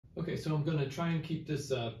Okay, so I'm going to try and keep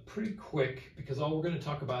this pretty quick because all we're going to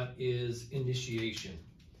talk about is initiation.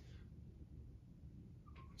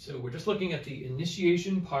 So we're just looking at the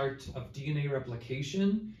initiation part of DNA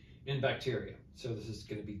replication in bacteria. So this is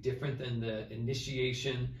going to be different than the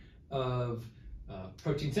initiation of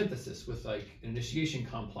protein synthesis with like an initiation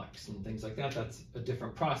complex and things like that. That's a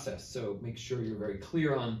different process. So make sure you're very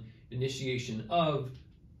clear on initiation of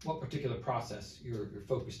what particular process you're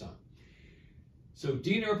focused on. So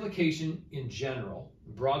DNA replication in general,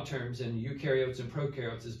 in broad terms, in eukaryotes and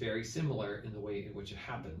prokaryotes is very similar in the way in which it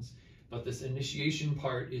happens. But this initiation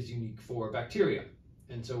part is unique for bacteria.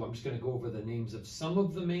 And so I'm just going to go over the names of some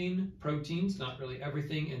of the main proteins, not really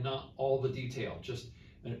everything and not all the detail, just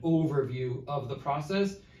an overview of the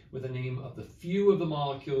process with a name of the few of the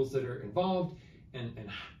molecules that are involved and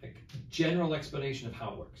a general explanation of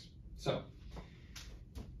how it works. So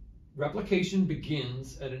replication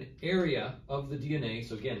begins at an area of the DNA.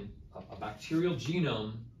 So again, a bacterial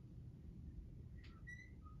genome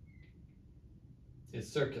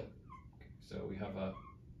is circular. So we have a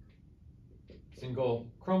single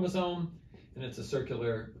chromosome, and it's a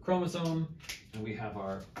circular chromosome, and we have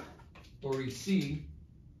our OREC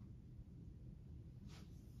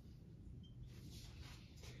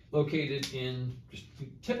located in just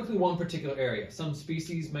typically one particular area. Some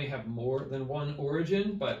species may have more than one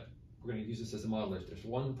origin, but we're going to use this as a model. There's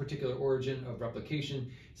one particular origin of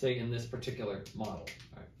replication, say in this particular model.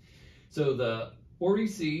 All right. So the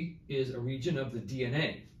OREC is a region of the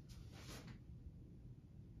DNA.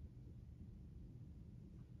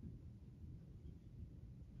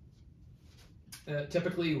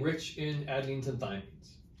 Typically rich in adenines and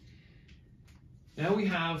thymines. Now we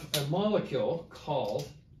have a molecule called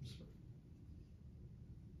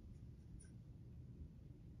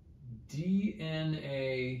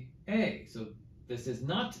DNA. So this is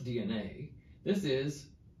not DNA, this is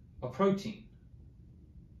a protein.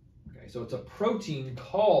 Okay, so it's a protein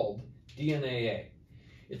called DNA.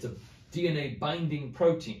 It's a DNA binding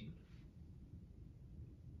protein.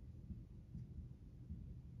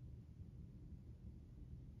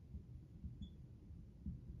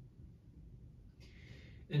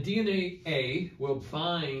 And DNA A will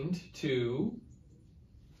bind to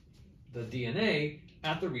the DNA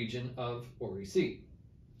at the region of OREC.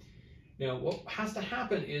 Now, what has to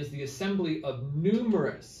happen is the assembly of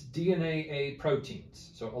numerous DNA A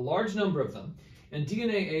proteins, so a large number of them, and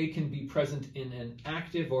DNA A can be present in an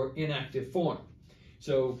active or inactive form.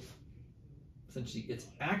 So essentially it's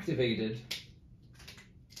activated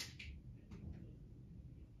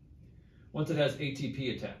once it has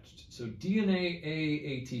ATP attached. So DNA A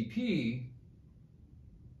ATP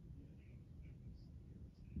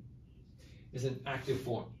is an active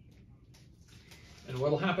form. And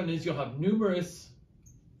what will happen is you'll have numerous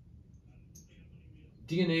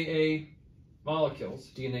DNA A molecules,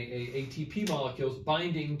 DNA A ATP molecules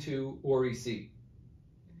binding to OREC.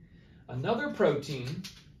 Another protein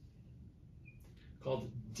called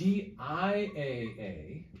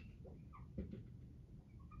DIAA,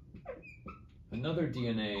 another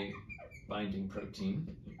DNA binding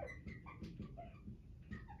protein,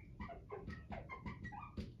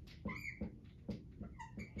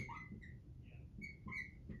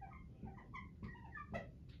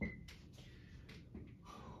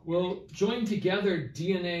 will join together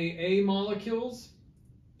DNA A molecules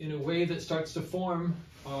in a way that starts to form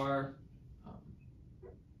our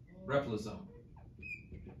replosome.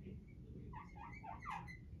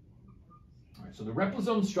 All right, so the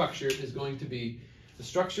replosome structure is going to be a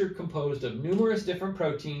structure composed of numerous different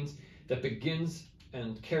proteins that begins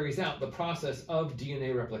and carries out the process of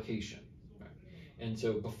DNA replication. Right? And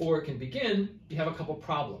so before it can begin, you have a couple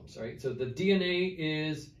problems. Right? So the DNA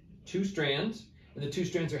is two strands, and the two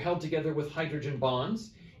strands are held together with hydrogen bonds.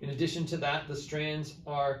 In addition to that, the strands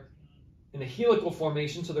are in a helical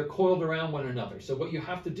formation, so they're coiled around one another. So what you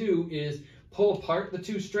have to do is pull apart the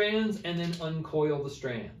two strands and then uncoil the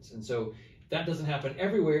strands. And so that doesn't happen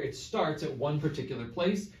everywhere. It starts at one particular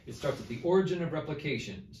place. It starts at the origin of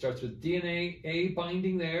replication. It starts with DNA A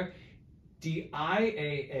binding there,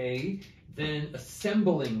 DIAA, then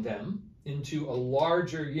assembling them into a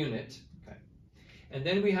larger unit. Okay. And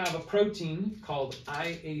then we have a protein called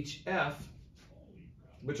IHF,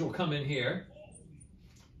 which will come in here.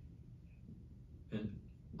 And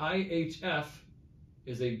IHF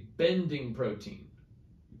is a bending protein.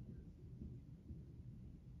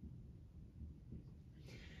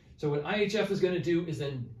 So what IHF is going to do is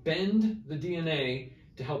then bend the DNA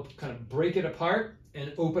to help kind of break it apart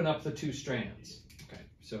and open up the two strands. Okay,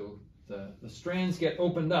 so the strands get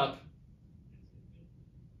opened up.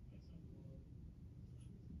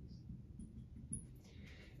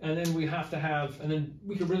 And then we have to have, and then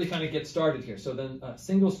we could really kind of get started here. So then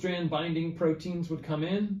single strand binding proteins would come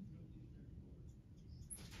in.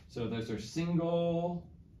 So those are single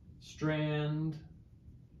strand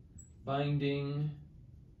binding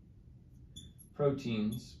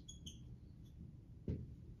proteins.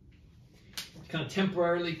 Kind of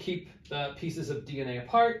temporarily keep the pieces of DNA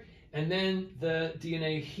apart, and then the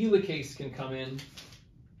DNA helicase can come in.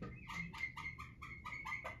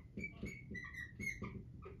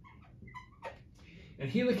 And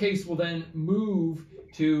helicase will then move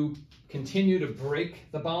to continue to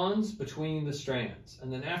break the bonds between the strands.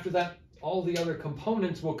 And then after that, all the other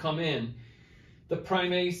components will come in. The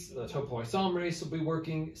primase, the topoisomerase will be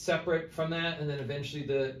working separate from that, and then eventually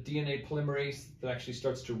the DNA polymerase that actually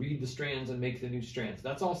starts to read the strands and make the new strands.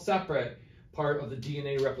 That's all separate part of the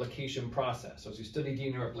DNA replication process. So as you study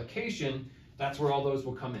DNA replication, that's where all those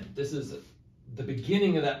will come in. This is the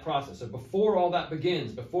beginning of that process. So before all that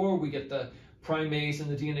begins, before we get the primase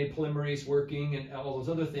and the DNA polymerase working and all those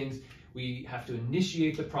other things, we have to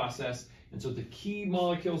initiate the process. And so the key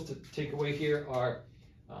molecules to take away here are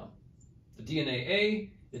the DNA-A,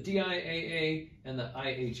 the DIAA, and the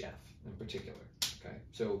IHF in particular. Okay,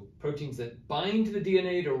 so proteins that bind to the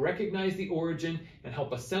DNA to recognize the origin and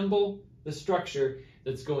help assemble the structure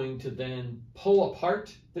that's going to then pull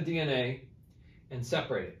apart the DNA and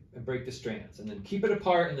separate it and break the strands, and then keep it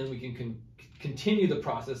apart, and then we can continue the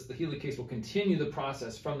process. The helicase will continue the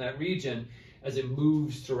process from that region as it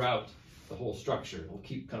moves throughout the whole structure. It'll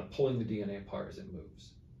keep kind of pulling the DNA apart as it moves.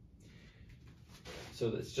 So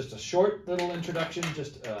it's just a short little introduction,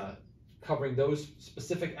 just covering those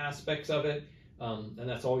specific aspects of it, and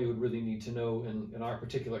that's all you would really need to know in our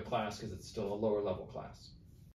particular class, because it's still a lower level class.